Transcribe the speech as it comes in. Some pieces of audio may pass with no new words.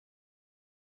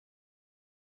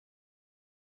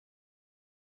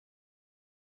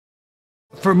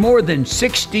For more than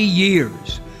 60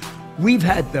 years, we've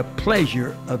had the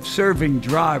pleasure of serving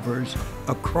drivers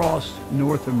across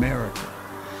North America.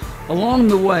 Along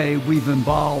the way, we've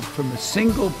evolved from a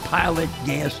single pilot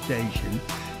gas station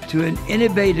to an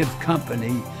innovative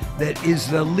company that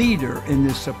is the leader in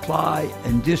the supply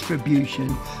and distribution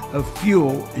of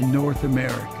fuel in North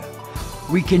America.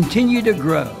 We continue to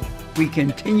grow, we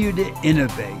continue to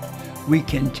innovate, we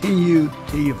continue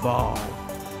to evolve.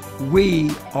 We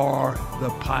are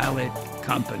the Pilot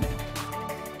Company.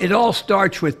 It all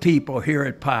starts with people here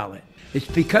at Pilot. It's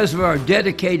because of our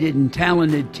dedicated and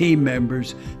talented team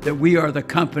members that we are the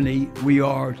company we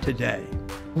are today.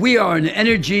 We are an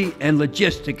energy and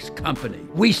logistics company.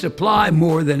 We supply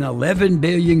more than 11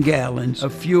 billion gallons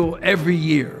of fuel every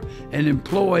year and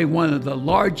employ one of the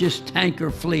largest tanker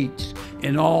fleets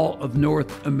in all of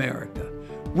North America.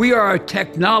 We are a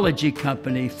technology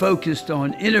company focused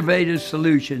on innovative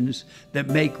solutions that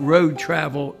make road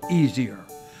travel easier.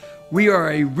 We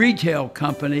are a retail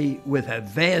company with a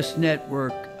vast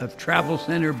network of travel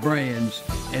center brands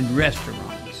and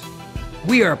restaurants.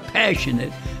 We are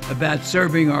passionate about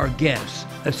serving our guests,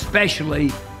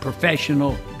 especially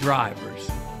professional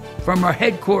drivers. From our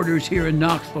headquarters here in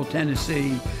Knoxville,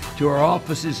 Tennessee, to our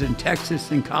offices in Texas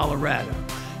and Colorado,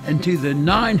 and to the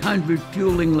 900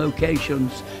 fueling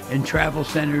locations and travel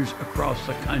centers across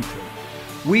the country,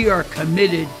 we are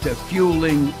committed to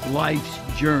fueling life's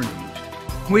journeys.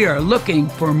 We are looking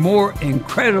for more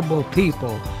incredible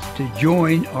people to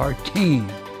join our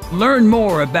team. Learn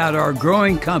more about our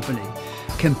growing company,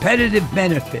 competitive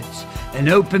benefits, and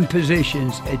open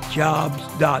positions at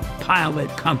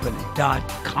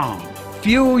jobs.pilotcompany.com.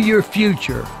 Fuel your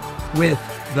future with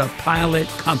the Pilot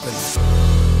Company.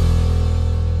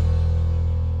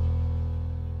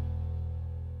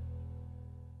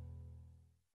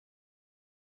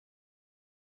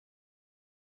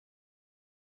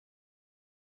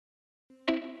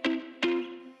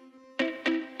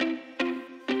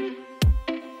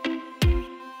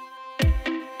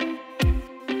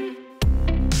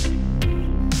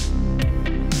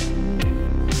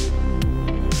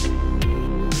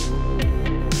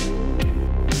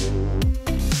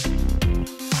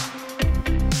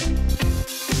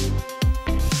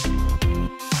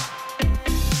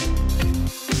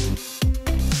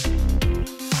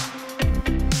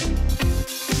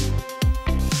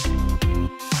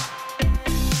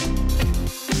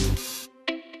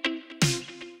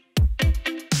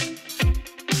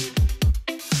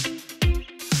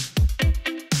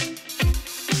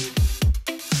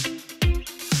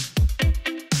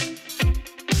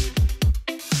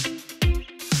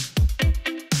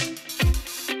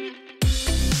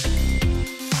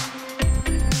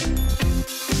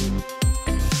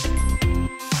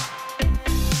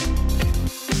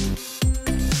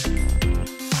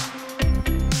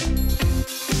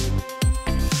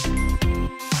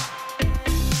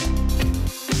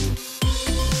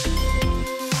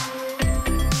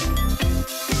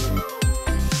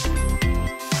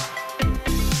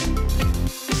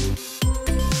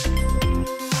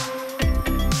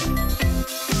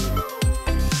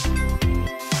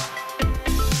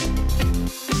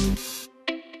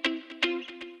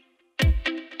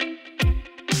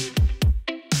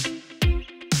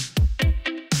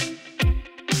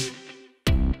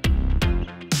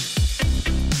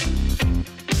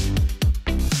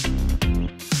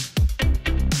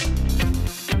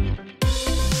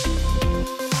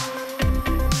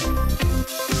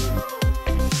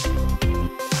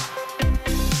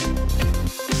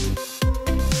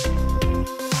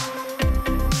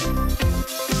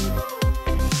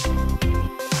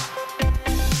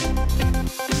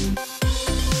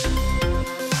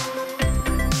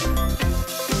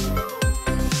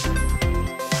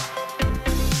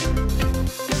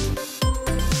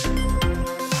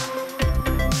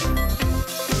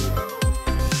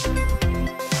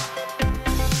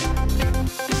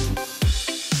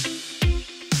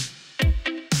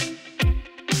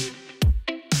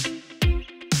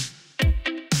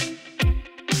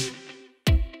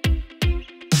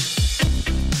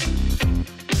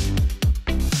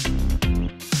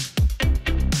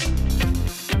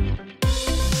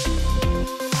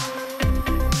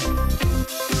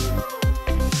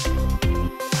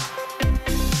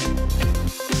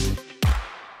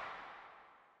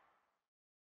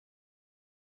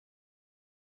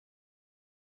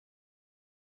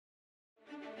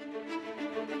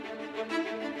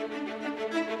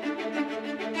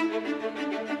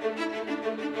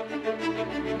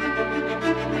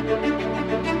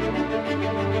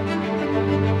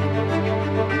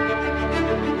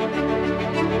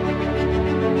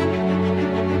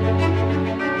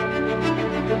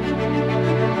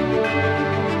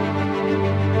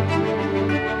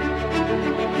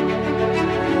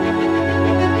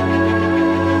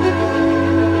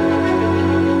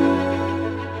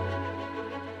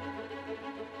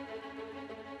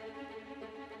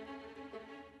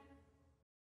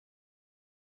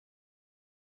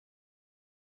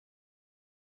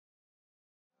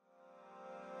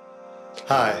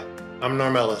 Hi, I'm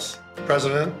Norm Ellis,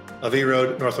 President of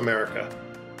eRoad North America.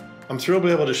 I'm thrilled to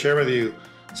be able to share with you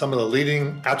some of the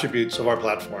leading attributes of our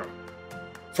platform.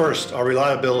 First, our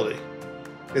reliability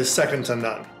is second to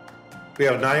none. We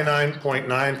have 99.9%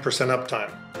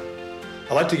 uptime.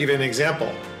 I'd like to give you an example.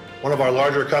 One of our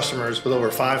larger customers with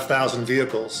over 5,000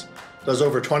 vehicles does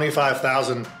over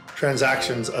 25,000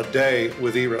 transactions a day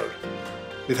with eRoad.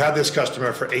 We've had this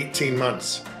customer for 18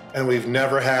 months and we've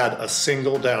never had a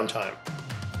single downtime.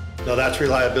 Now that's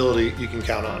reliability you can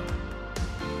count on.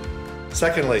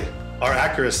 Secondly, our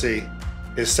accuracy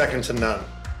is second to none.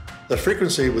 The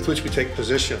frequency with which we take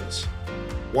positions,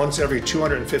 once every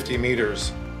 250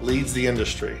 meters, leads the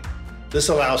industry. This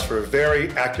allows for very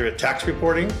accurate tax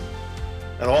reporting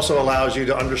and also allows you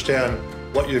to understand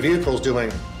what your vehicle is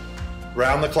doing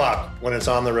round the clock when it's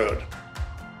on the road.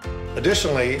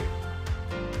 Additionally,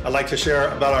 I'd like to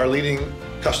share about our leading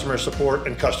customer support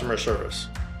and customer service.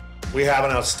 We have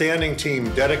an outstanding team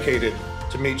dedicated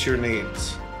to meet your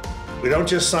needs. We don't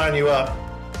just sign you up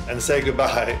and say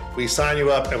goodbye. We sign you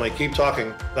up and we keep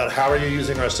talking about how are you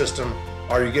using our system?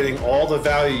 Are you getting all the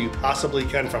value you possibly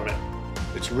can from it?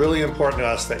 It's really important to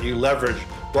us that you leverage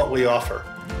what we offer.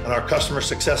 And our customer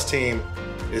success team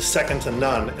is second to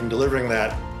none in delivering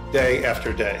that day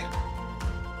after day.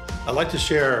 I'd like to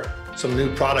share some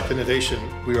new product innovation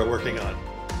we are working on.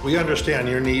 We understand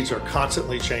your needs are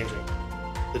constantly changing.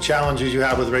 The challenges you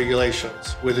have with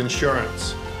regulations, with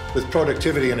insurance, with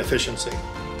productivity and efficiency.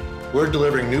 We're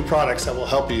delivering new products that will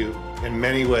help you in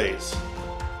many ways.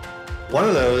 One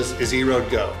of those is eRoad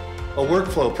Go, a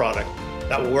workflow product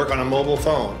that will work on a mobile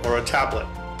phone or a tablet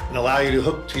and allow you to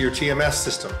hook to your TMS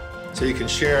system so you can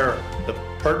share the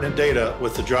pertinent data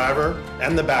with the driver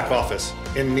and the back office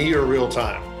in near real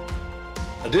time.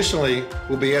 Additionally,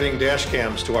 we'll be adding dash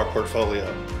cams to our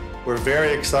portfolio. We're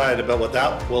very excited about what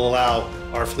that will allow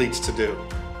our fleets to do,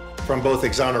 from both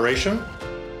exoneration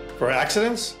for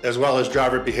accidents as well as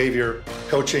driver behavior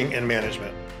coaching and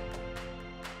management.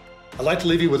 I'd like to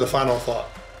leave you with a final thought.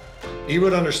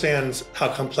 eRoad understands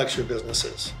how complex your business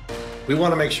is. We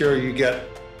want to make sure you get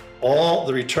all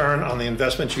the return on the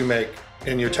investment you make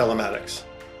in your telematics.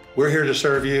 We're here to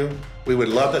serve you. We would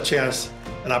love the chance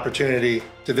and opportunity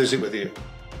to visit with you.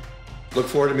 Look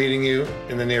forward to meeting you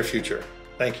in the near future.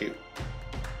 Thank you.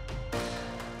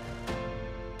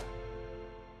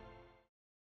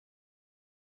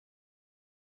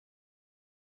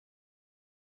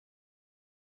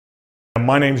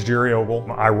 My name's Jerry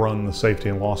Ogle. I run the Safety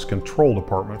and Loss Control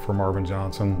Department for Marvin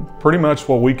Johnson. Pretty much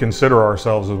what we consider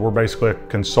ourselves is we're basically a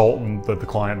consultant that the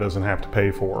client doesn't have to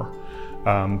pay for.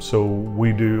 So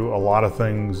we do a lot of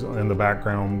things in the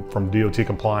background, from DOT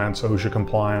compliance, OSHA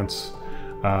compliance,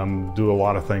 do a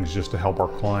lot of things just to help our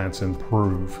clients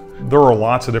improve. There are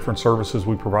lots of different services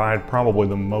we provide. Probably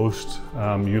the most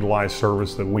utilized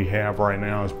service that we have right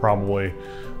now is probably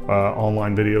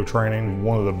online video training.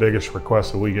 One of the biggest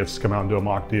requests that we get is to come out and do a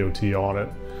mock DOT audit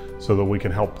so that we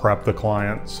can help prep the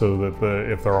client so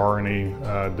that if there are any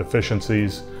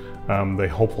deficiencies, they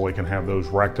hopefully can have those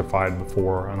rectified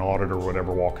before an auditor would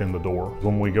ever walk in the door.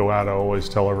 When we go out, I always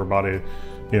tell everybody,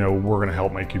 you know, we're going to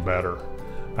help make you better.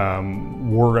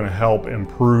 We're going to help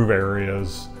improve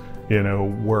areas, you know,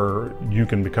 where you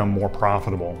can become more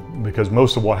profitable, because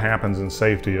most of what happens in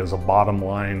safety is a bottom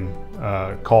line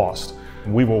cost.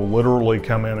 We will literally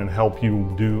come in and help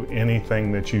you do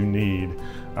anything that you need.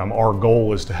 Our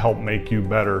goal is to help make you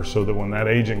better so that when that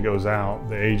agent goes out,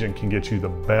 the agent can get you the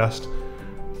best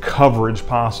coverage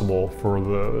possible for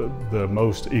the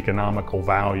most economical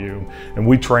value. And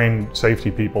we train safety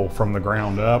people from the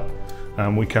ground up.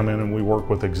 We come in and we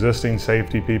work with existing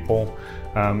safety people,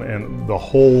 and the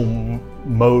whole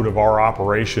mode of our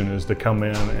operation is to come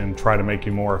in and try to make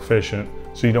you more efficient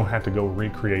so you don't have to go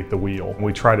recreate the wheel.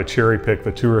 We try to cherry pick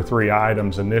the 2 or 3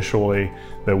 items initially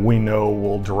that we know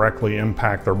will directly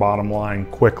impact their bottom line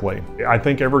quickly. I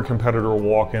think every competitor will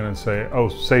walk in and say, oh,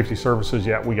 safety services,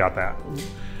 yeah, we got that.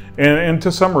 And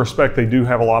to some respect, they do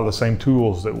have a lot of the same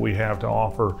tools that we have to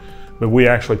offer, but we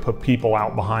actually put people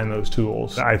out behind those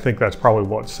tools. I think that's probably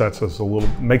what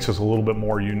makes us a little bit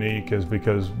more unique, is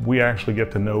because we actually get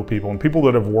to know people, and people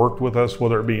that have worked with us,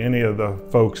 whether it be any of the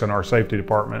folks in our safety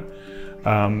department,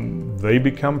 they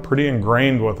become pretty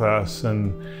ingrained with us,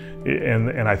 and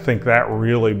I think that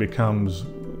really becomes,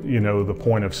 you know, the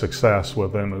point of success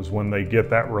with them, is when they get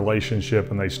that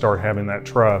relationship and they start having that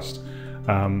trust,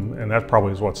 and that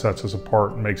probably is what sets us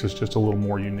apart and makes us just a little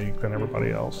more unique than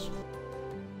everybody else.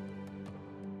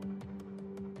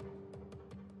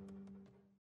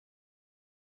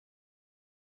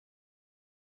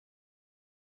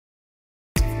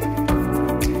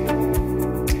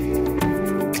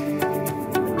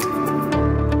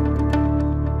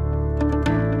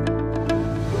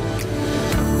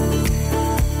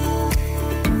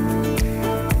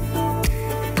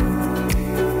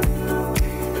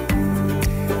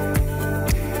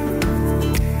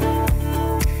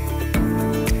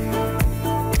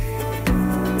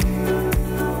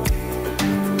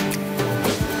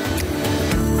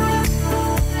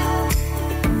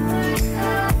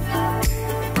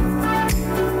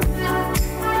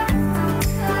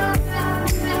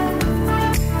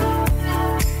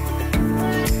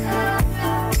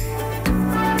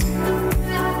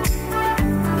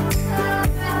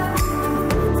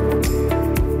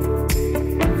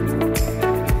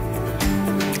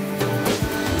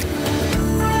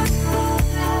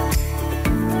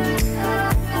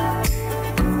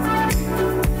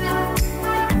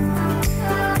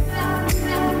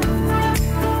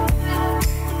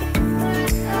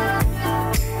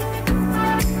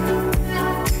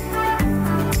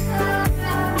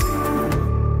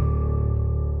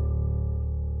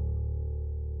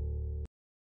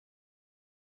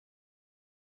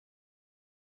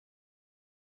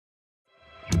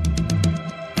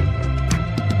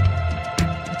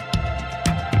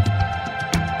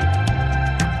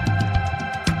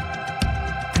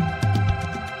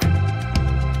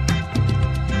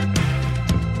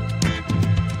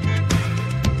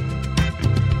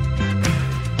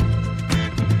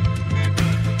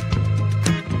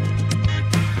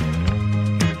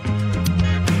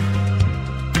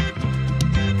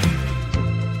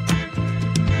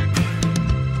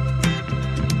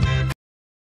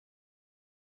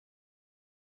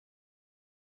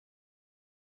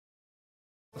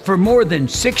 For more than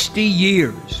 60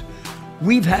 years,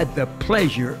 we've had the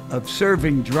pleasure of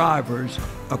serving drivers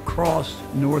across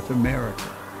North America.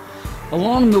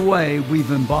 Along the way, we've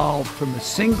evolved from a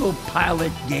single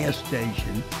pilot gas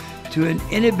station to an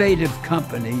innovative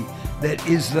company that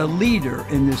is the leader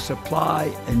in the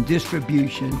supply and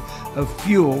distribution of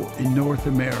fuel in North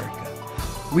America.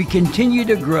 We continue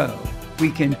to grow, we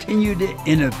continue to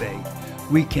innovate,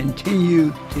 we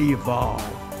continue to evolve.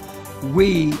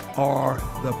 We are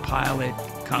the Pilot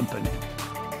Company.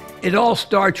 It all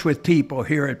starts with people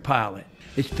here at Pilot.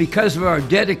 It's because of our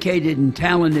dedicated and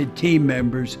talented team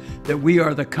members that we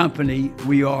are the company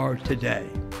we are today.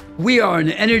 We are an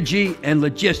energy and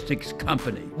logistics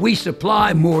company. We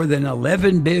supply more than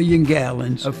 11 billion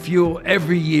gallons of fuel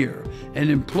every year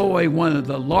and employ one of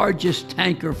the largest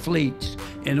tanker fleets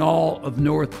in all of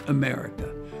North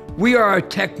America. We are a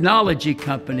technology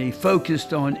company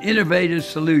focused on innovative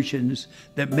solutions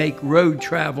that make road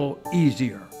travel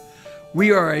easier.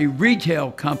 We are a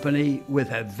retail company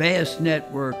with a vast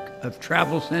network of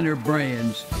travel center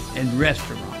brands and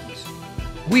restaurants.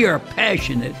 We are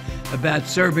passionate about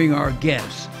serving our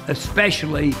guests,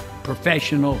 especially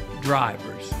professional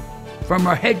drivers. From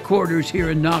our headquarters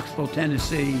here in Knoxville,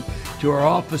 Tennessee, to our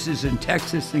offices in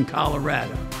Texas and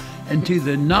Colorado, and to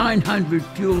the 900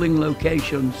 fueling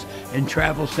locations and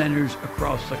travel centers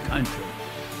across the country,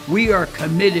 we are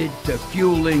committed to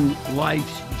fueling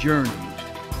life's journeys.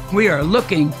 We are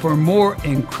looking for more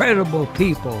incredible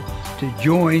people to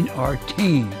join our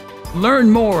team. Learn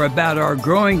more about our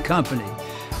growing company,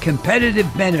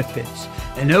 competitive benefits,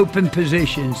 and open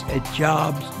positions at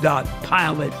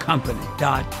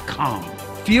jobs.pilotcompany.com.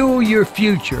 Fuel your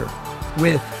future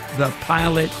with the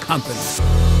Pilot Company.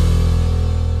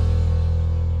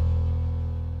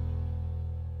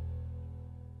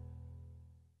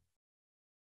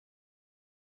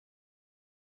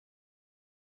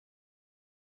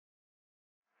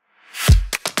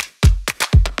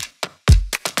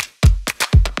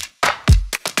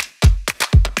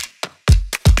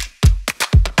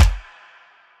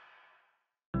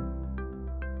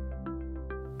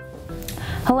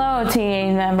 Hello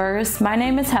TA members, my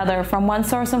name is Heather from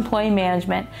OneSource Employee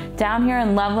Management down here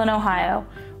in Loveland, Ohio.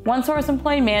 OneSource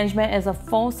Employee Management is a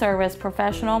full-service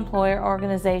professional employer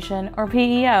organization, or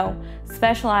PEO,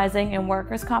 specializing in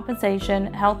workers'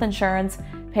 compensation, health insurance,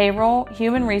 payroll,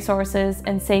 human resources,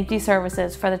 and safety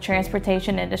services for the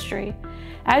transportation industry.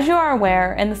 As you are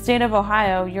aware, in the state of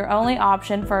Ohio, your only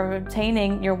option for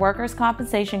obtaining your workers'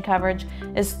 compensation coverage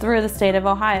is through the state of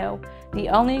Ohio. The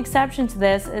only exception to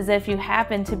this is if you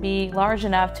happen to be large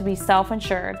enough to be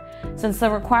self-insured. Since the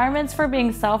requirements for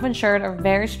being self-insured are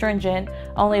very stringent,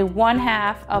 only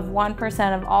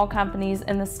 1/2% of all companies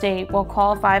in the state will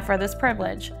qualify for this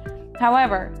privilege.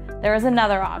 However, there is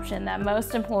another option that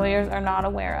most employers are not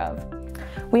aware of.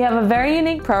 We have a very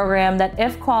unique program that,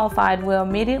 if qualified, will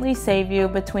immediately save you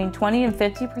between 20 and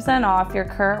 50% off your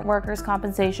current workers'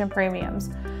 compensation premiums.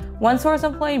 OneSource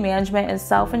Employee Management is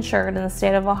self-insured in the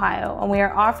state of Ohio, and we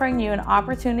are offering you an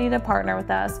opportunity to partner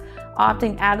with us,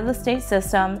 opting out of the state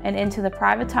system and into the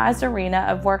privatized arena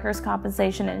of workers'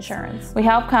 compensation insurance. We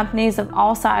help companies of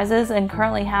all sizes and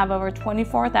currently have over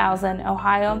 24,000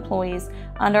 Ohio employees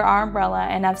under our umbrella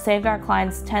and have saved our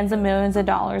clients tens of millions of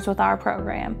dollars with our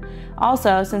program.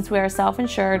 Also, since we are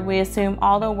self-insured, we assume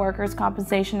all the workers'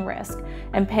 compensation risk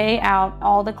and pay out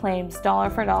all the claims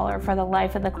dollar for dollar for the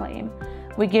life of the claim.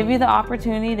 We give you the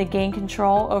opportunity to gain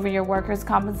control over your workers'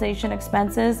 compensation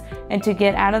expenses and to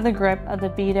get out of the grip of the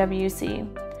BWC.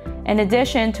 In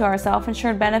addition to our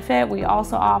self-insured benefit, we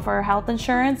also offer health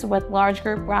insurance with large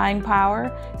group buying power,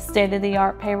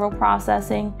 state-of-the-art payroll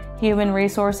processing, human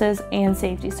resources, and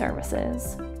safety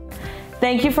services.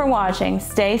 Thank you for watching.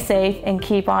 Stay safe and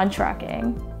keep on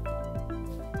trucking.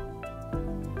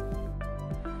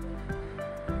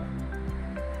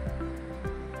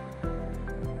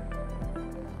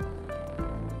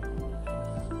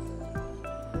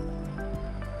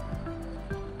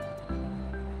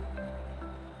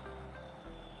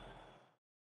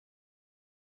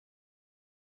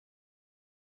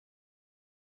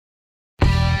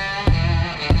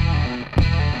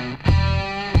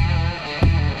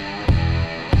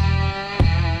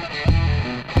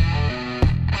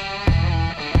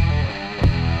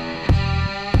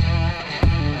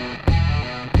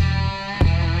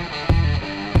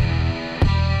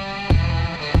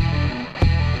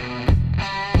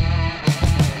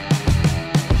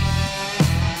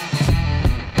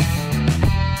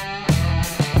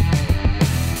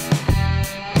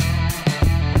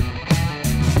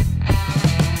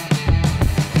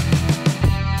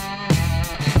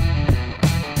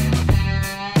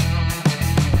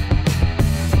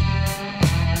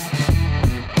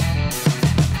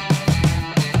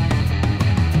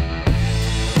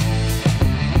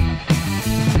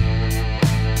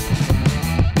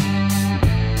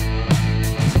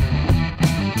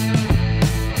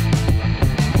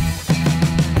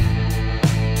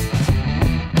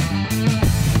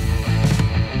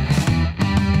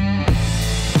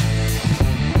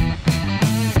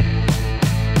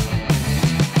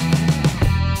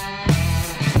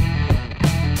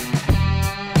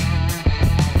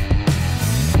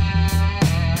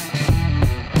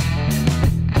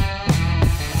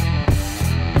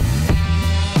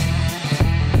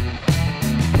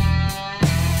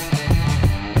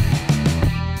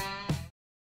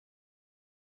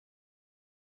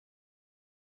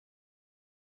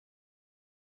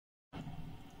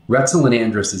 Retzel and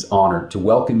Andrus is honored to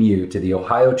welcome you to the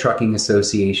Ohio Trucking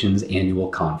Association's annual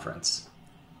conference.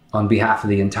 On behalf of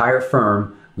the entire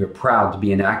firm, we are proud to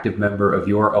be an active member of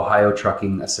your Ohio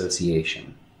Trucking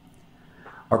Association.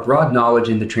 Our broad knowledge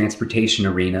in the transportation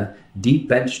arena, deep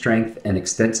bench strength, and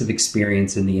extensive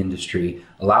experience in the industry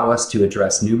allow us to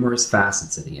address numerous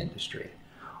facets of the industry.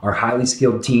 Our highly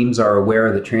skilled teams are aware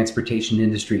of the transportation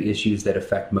industry issues that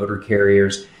affect motor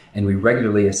carriers, and we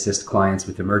regularly assist clients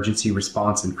with emergency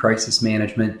response and crisis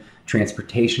management,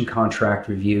 transportation contract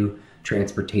review,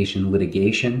 transportation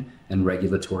litigation, and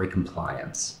regulatory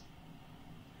compliance.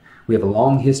 We have a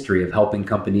long history of helping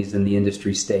companies in the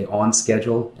industry stay on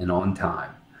schedule and on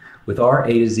time. With our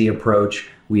A to Z approach,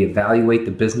 we evaluate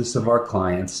the business of our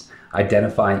clients,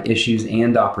 identify issues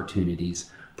and opportunities,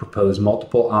 propose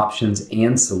multiple options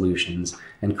and solutions,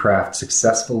 and craft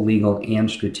successful legal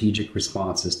and strategic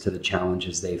responses to the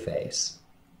challenges they face.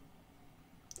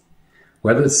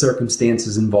 Whether the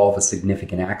circumstances involve a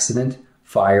significant accident,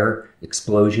 fire,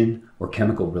 explosion, or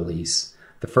chemical release,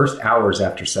 the first hours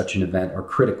after such an event are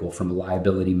critical from a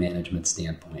liability management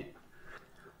standpoint.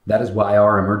 That is why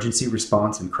our emergency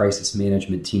response and crisis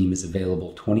management team is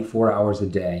available 24 hours a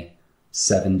day,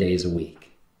 7 days a week.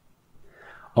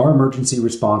 Our emergency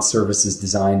response service is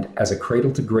designed as a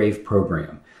cradle-to-grave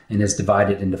program and is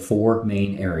divided into 4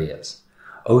 main areas: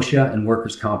 OSHA and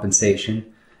workers'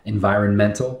 compensation,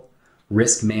 environmental,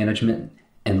 risk management,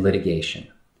 and litigation.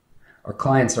 Our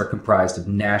clients are comprised of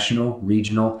national,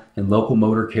 regional, and local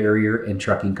motor carrier and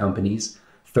trucking companies,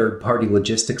 third-party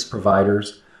logistics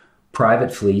providers,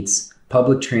 private fleets,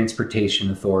 public transportation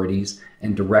authorities,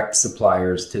 and direct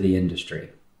suppliers to the industry.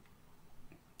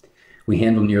 We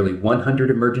handle nearly 100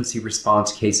 emergency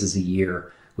response cases a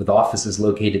year, with offices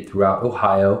located throughout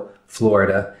Ohio,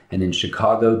 Florida, and in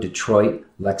Chicago, Detroit,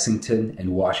 Lexington, and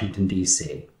Washington,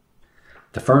 D.C.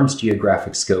 The firm's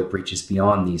geographic scope reaches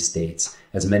beyond these states,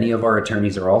 as many of our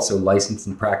attorneys are also licensed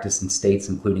and practice in states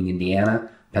including Indiana,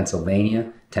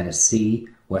 Pennsylvania, Tennessee,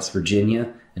 West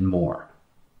Virginia, and more.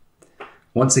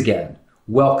 Once again,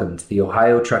 welcome to the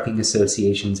Ohio Trucking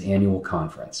Association's annual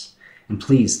conference, and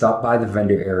please stop by the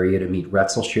vendor area to meet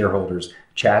Retzel shareholders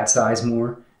Chad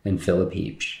Sizemore and Philip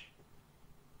Heapsch.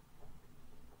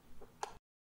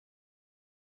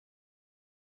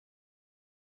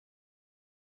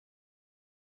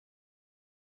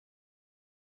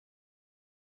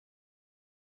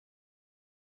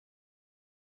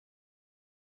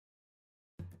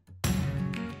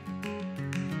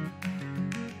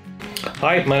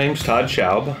 Hi, my name's Todd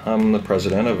Schaub. I'm the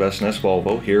president of S&S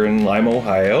Volvo here in Lima,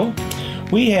 Ohio.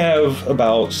 We have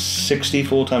about 60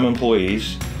 full-time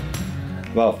employees,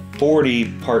 about 40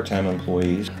 part-time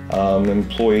employees.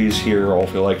 Employees here all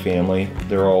feel like family.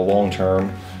 They're all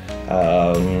long-term.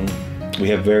 We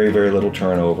have very, very little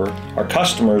turnover. Our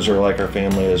customers are like our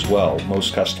family as well.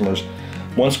 Most customers,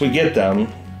 once we get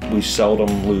them, we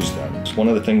seldom lose them. It's one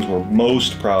of the things we're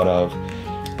most proud of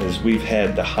is we've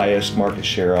had the highest market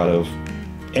share out of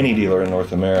any dealer in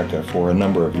North America for a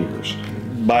number of years.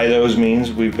 By those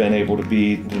means, we've been able to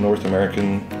be the North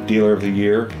American Dealer of the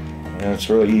Year, and it's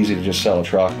really easy to just sell a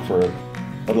truck for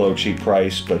a low, cheap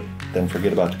price, but then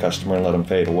forget about the customer and let them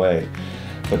fade away.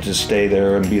 But to stay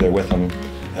there and be there with them,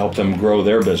 help them grow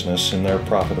their business and their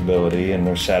profitability and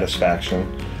their satisfaction,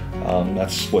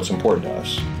 that's what's important to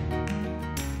us.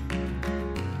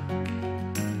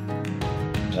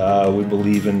 We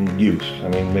believe in youth. I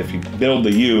mean, if you build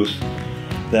the youth,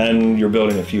 then you're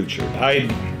building the future. I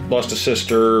lost a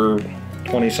sister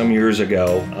 20-some years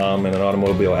ago in an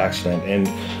automobile accident, and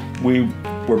we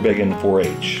were big in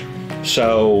 4-H.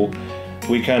 So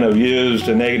we kind of used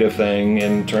a negative thing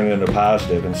and turned it into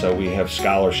positive, and so we have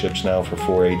scholarships now for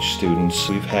 4-H students.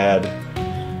 We've had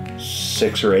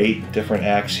 6 or 8 different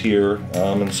acts here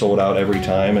and sold out every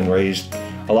time and raised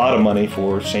a lot of money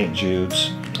for St.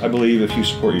 Jude's. I believe if you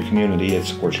support your community, it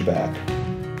supports you back.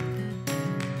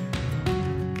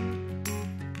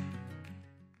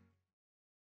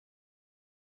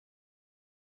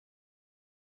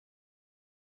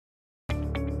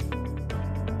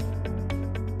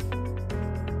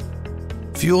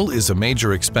 Fuel is a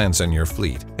major expense in your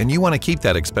fleet, and you want to keep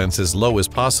that expense as low as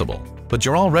possible. But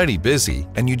you're already busy,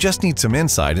 and you just need some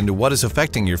insight into what is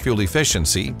affecting your fuel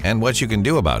efficiency and what you can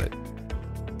do about it.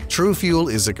 True Fuel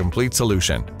is a complete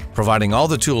solution, providing all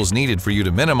the tools needed for you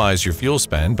to minimize your fuel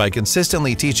spend by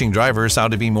consistently teaching drivers how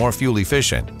to be more fuel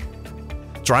efficient.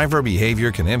 Driver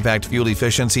behavior can impact fuel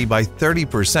efficiency by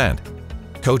 30%.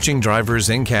 Coaching drivers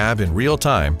in cab in real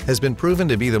time has been proven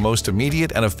to be the most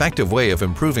immediate and effective way of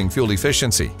improving fuel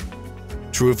efficiency.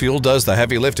 TrueFuel does the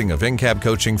heavy lifting of in-cab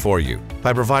coaching for you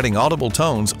by providing audible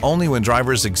tones only when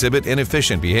drivers exhibit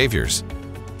inefficient behaviors.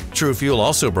 TrueFuel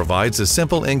also provides a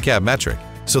simple in-cab metric,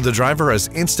 so the driver has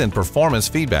instant performance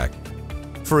feedback.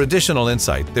 For additional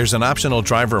insight, there's an optional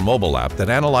driver mobile app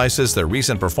that analyzes their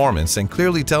recent performance and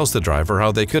clearly tells the driver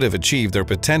how they could have achieved their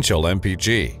potential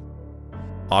MPG.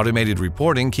 Automated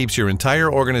reporting keeps your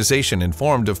entire organization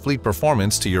informed of fleet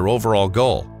performance to your overall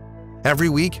goal. Every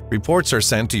week, reports are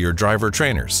sent to your driver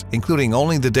trainers, including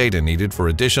only the data needed for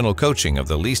additional coaching of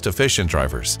the least efficient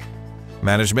drivers.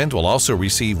 Management will also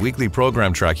receive weekly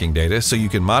program tracking data so you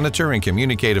can monitor and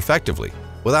communicate effectively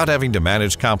without having to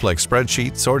manage complex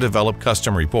spreadsheets or develop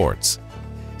custom reports.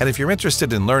 And if you're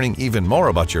interested in learning even more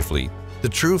about your fleet, the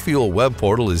TrueFuel web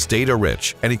portal is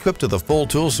data-rich and equipped with a full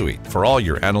tool suite for all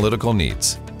your analytical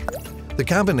needs. The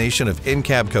combination of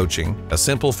in-cab coaching, a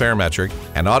simple fare metric,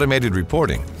 and automated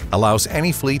reporting allows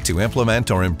any fleet to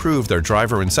implement or improve their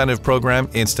driver incentive program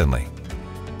instantly.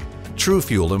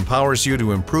 TrueFuel empowers you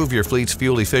to improve your fleet's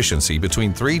fuel efficiency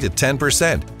between 3 to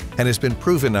 10% and has been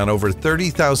proven on over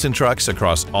 30,000 trucks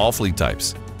across all fleet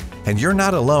types. And you're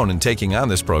not alone in taking on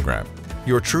this program.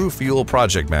 Your TrueFuel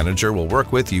project manager will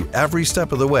work with you every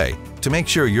step of the way to make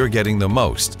sure you're getting the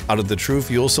most out of the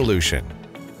TrueFuel solution.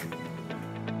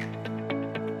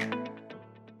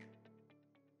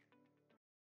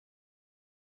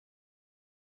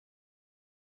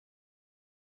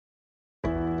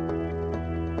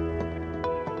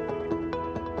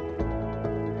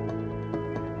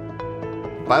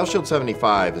 BioShield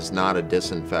 75 is not a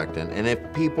disinfectant, and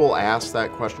if people ask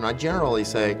that question, I generally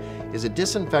say, is a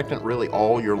disinfectant really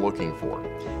all you're looking for?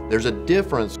 There's a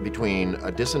difference between a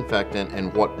disinfectant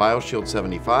and what BioShield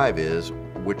 75 is,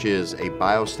 which is a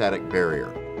biostatic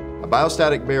barrier. A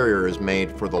biostatic barrier is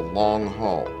made for the long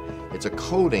haul. It's a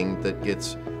coating that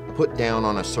gets put down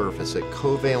on a surface. It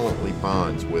covalently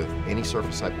bonds with any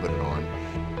surface I put it on.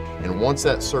 And once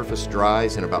that surface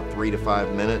dries in about 3 to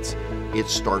 5 minutes, it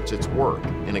starts its work,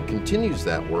 and it continues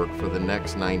that work for the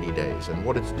next 90 days. And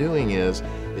what it's doing is,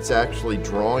 it's actually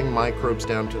drawing microbes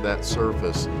down to that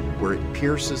surface where it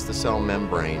pierces the cell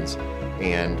membranes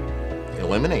and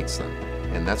eliminates them.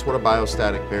 And that's what a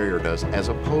biostatic barrier does, as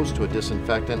opposed to a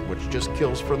disinfectant, which just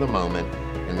kills for the moment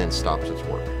and then stops its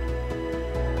work.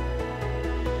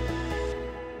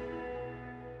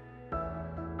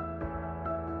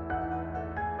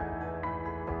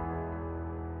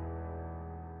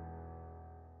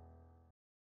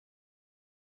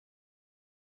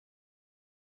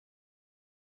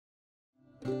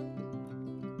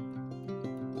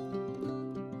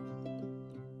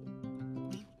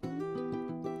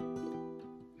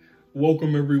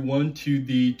 Welcome everyone to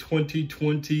the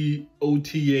 2020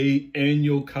 OTA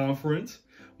Annual Conference.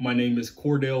 My name is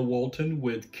Cordell Walton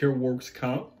with CareWorks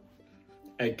Comp.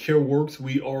 At CareWorks,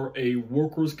 we are a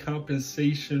workers'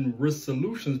 compensation risk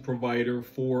solutions provider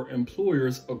for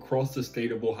employers across the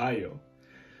state of Ohio.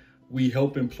 We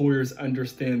help employers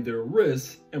understand their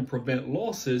risks and prevent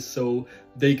losses so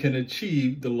they can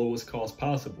achieve the lowest cost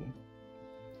possible.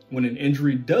 When an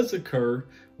injury does occur,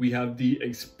 we have the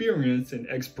experience and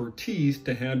expertise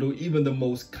to handle even the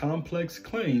most complex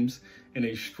claims in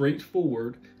a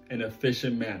straightforward and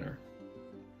efficient manner.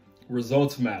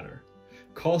 Results matter.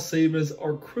 Cost savings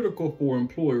are critical for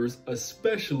employers,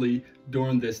 especially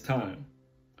during this time.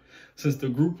 Since the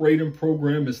group rating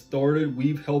program has started,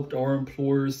 we've helped our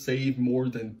employers save more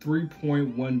than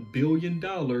 $3.1 billion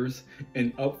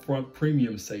in upfront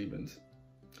premium savings.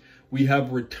 We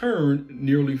have returned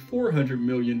nearly $400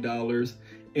 million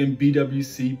in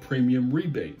BWC premium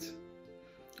rebates.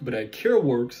 But at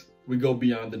CareWorks, we go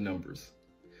beyond the numbers.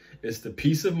 It's the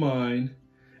peace of mind,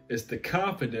 it's the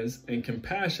confidence and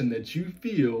compassion that you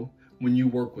feel when you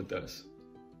work with us.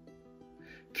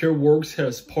 CareWorks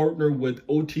has partnered with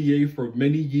OTA for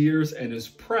many years and is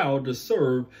proud to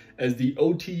serve as the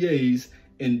OTA's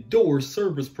endorsed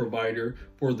service provider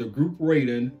for the Group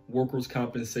Rating Workers'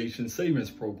 Compensation Savings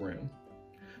Program.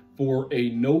 For a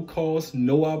no-cost,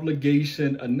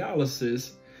 no-obligation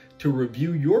analysis to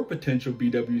review your potential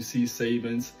BWC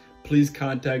savings, please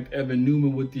contact Evan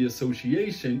Newman with the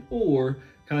association or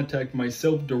contact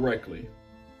myself directly.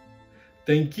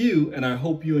 Thank you, and I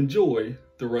hope you enjoy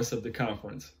the rest of the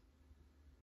conference.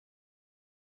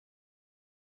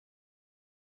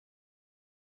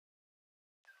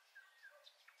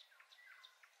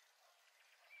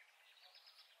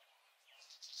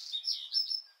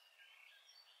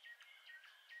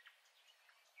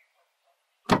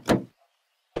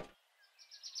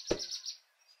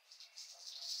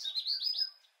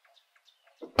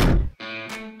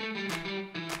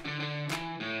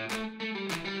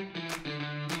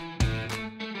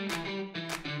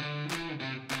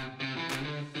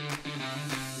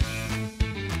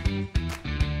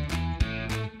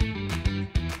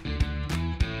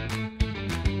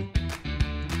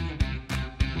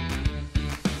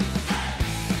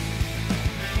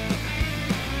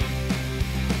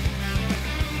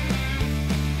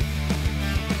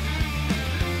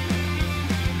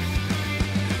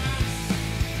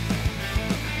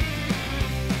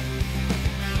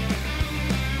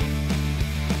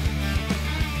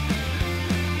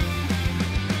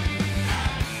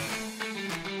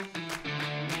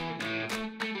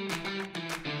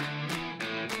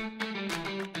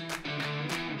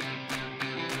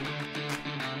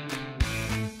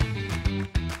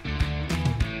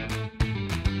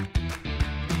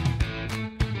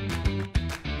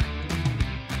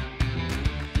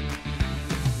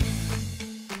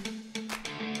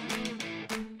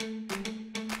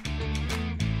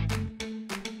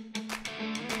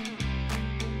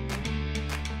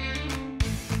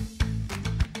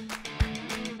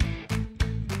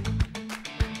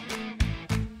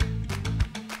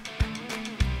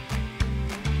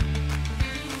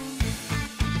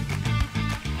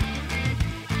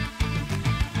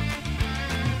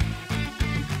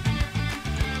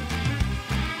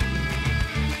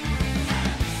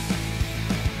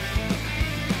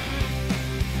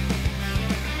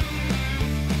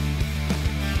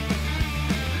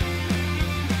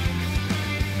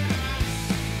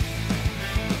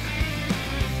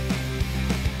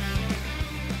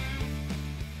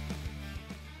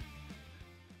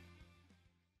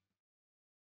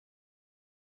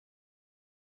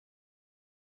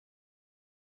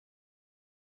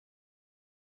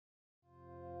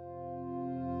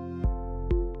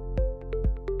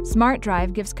 Smart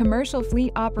Drive gives commercial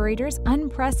fleet operators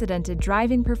unprecedented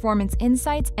driving performance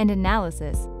insights and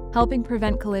analysis, helping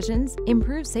prevent collisions,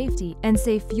 improve safety, and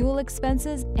save fuel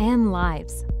expenses and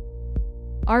lives.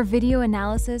 Our video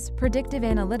analysis, predictive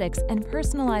analytics, and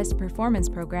personalized performance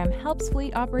program helps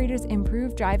fleet operators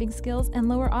improve driving skills and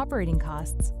lower operating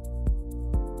costs.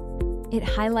 It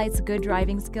highlights good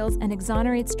driving skills and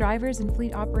exonerates drivers and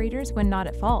fleet operators when not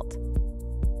at fault.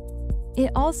 It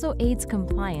also aids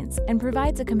compliance and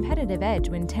provides a competitive edge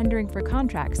when tendering for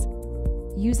contracts,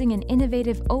 using an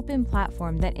innovative open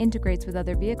platform that integrates with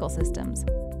other vehicle systems.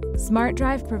 Smart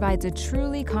Drive provides a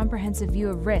truly comprehensive view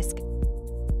of risk,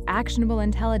 actionable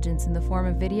intelligence in the form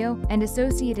of video, and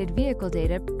associated vehicle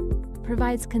data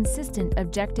provides consistent,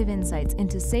 objective insights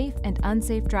into safe and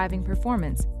unsafe driving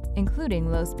performance,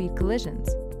 including low-speed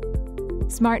collisions.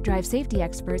 Smart Drive safety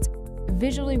experts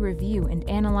visually review and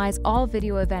analyze all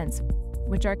video events,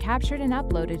 which are captured and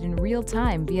uploaded in real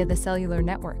time via the cellular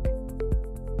network.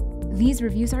 These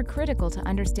reviews are critical to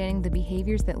understanding the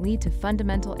behaviors that lead to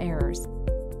fundamental errors.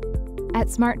 At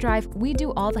Smart Drive, we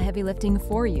do all the heavy lifting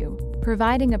for you,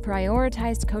 providing a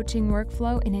prioritized coaching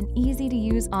workflow in an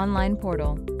easy-to-use online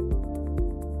portal.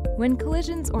 When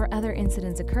collisions or other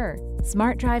incidents occur,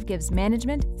 Smart Drive gives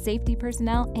management, safety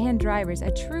personnel, and drivers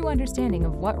a true understanding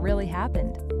of what really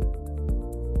happened.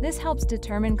 This helps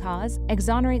determine cause,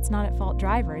 exonerates not-at-fault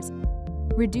drivers,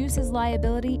 reduces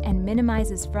liability, and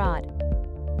minimizes fraud,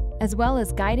 as well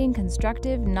as guiding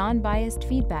constructive, non-biased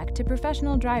feedback to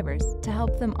professional drivers to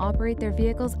help them operate their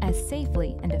vehicles as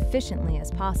safely and efficiently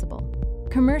as possible.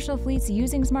 Commercial fleets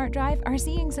using Smart Drive are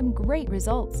seeing some great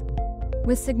results,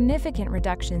 with significant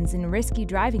reductions in risky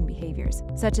driving behaviors,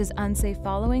 such as unsafe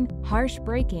following, harsh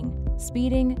braking,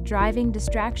 speeding, driving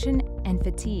distraction, and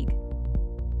fatigue.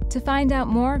 To find out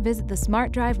more, visit the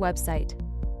Smart Drive website.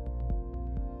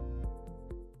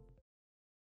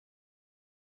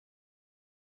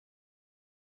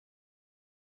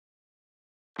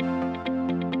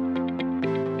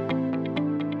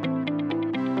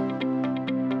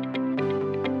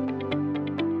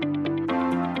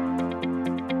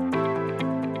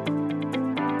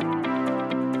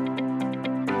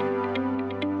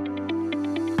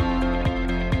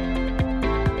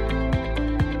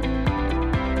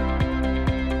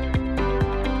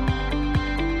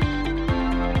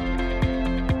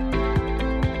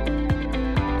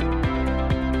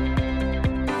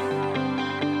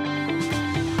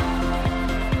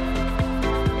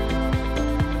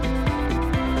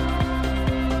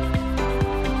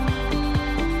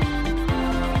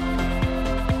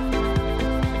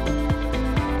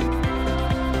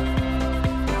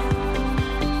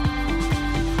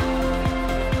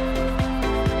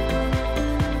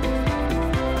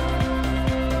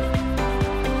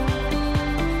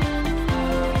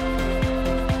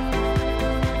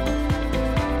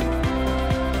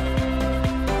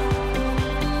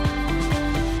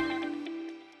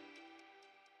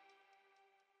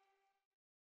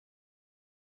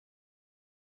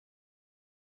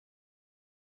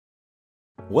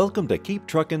 Welcome to Keep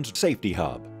Truckin's Safety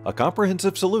Hub, a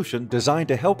comprehensive solution designed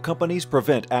to help companies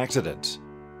prevent accidents.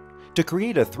 To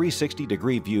create a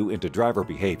 360-degree view into driver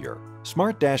behavior,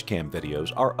 smart dashcam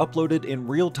videos are uploaded in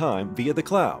real time via the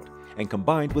cloud and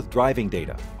combined with driving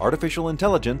data, artificial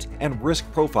intelligence, and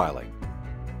risk profiling.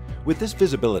 With this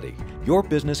visibility, your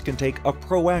business can take a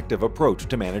proactive approach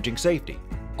to managing safety,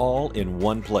 all in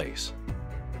one place.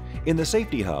 In the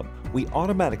Safety Hub, we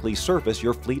automatically surface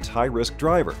your fleet's high-risk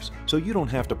drivers, so you don't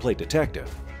have to play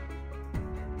detective.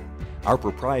 Our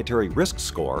proprietary risk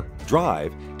score,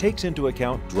 Drive, takes into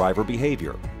account driver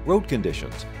behavior, road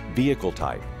conditions, vehicle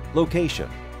type, location,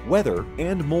 weather,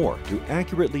 and more to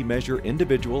accurately measure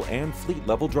individual and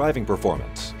fleet-level driving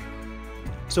performance.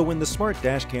 So when the smart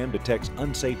dashcam detects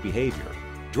unsafe behavior,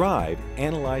 Drive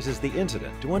analyzes the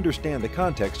incident to understand the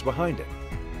context behind it.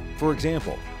 For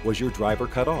example, was your driver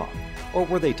cut off? Or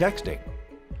were they texting?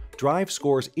 Drive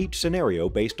scores each scenario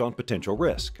based on potential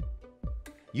risk.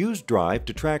 Use Drive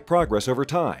to track progress over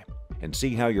time and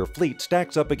see how your fleet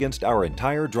stacks up against our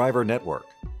entire driver network.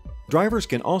 Drivers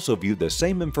can also view the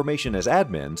same information as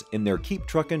admins in their Keep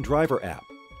Truckin' Driver app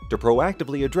to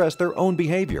proactively address their own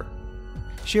behavior.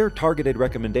 Share targeted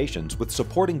recommendations with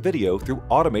supporting video through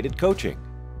automated coaching.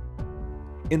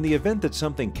 In the event that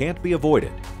something can't be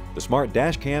avoided, the smart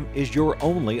dashcam is your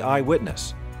only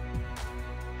eyewitness.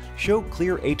 Show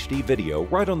clear HD video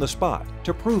right on the spot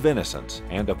to prove innocence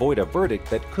and avoid a verdict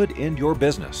that could end your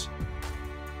business.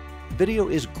 Video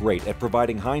is great at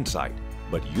providing hindsight,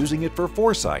 but using it for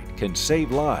foresight can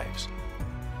save lives.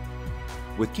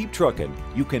 With Keep Truckin',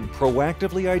 you can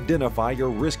proactively identify your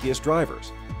riskiest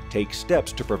drivers, take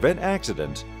steps to prevent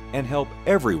accidents and help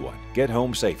everyone get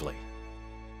home safely.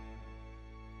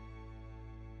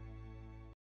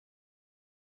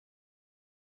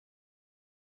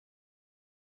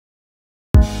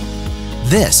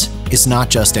 This is not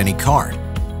just any card.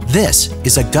 This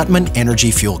is a Gutman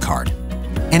Energy Fuel Card,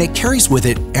 and it carries with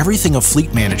it everything a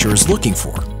fleet manager is looking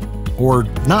for, or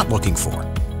not looking for.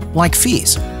 Like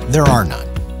fees, there are none.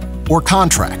 Or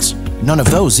contracts, none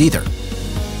of those either.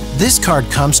 This card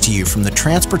comes to you from the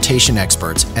transportation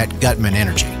experts at Gutman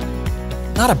Energy.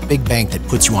 Not a big bank that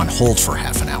puts you on hold for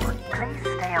half an hour. Please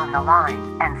stay on the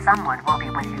line, and someone will be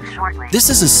with you shortly. This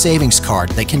is a savings card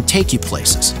that can take you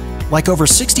places, like over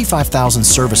 65,000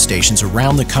 service stations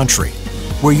around the country,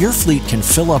 where your fleet can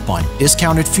fill up on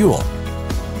discounted fuel.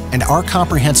 And our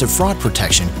comprehensive fraud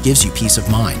protection gives you peace of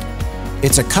mind.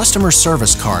 It's a customer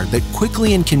service card that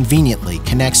quickly and conveniently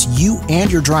connects you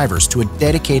and your drivers to a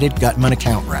dedicated Gutman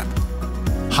account rep.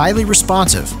 Highly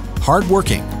responsive,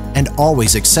 hardworking, and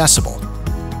always accessible,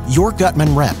 your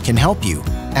Gutman rep can help you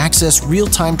access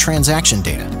real-time transaction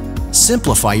data,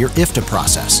 simplify your IFTA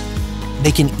process.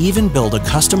 They can even build a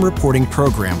custom reporting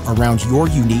program around your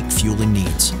unique fueling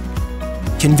needs.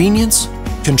 Convenience,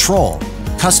 control,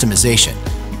 customization.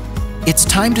 It's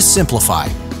time to simplify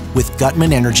with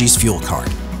Gutman Energy's Fuel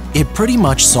Card. It pretty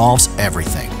much solves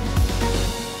everything.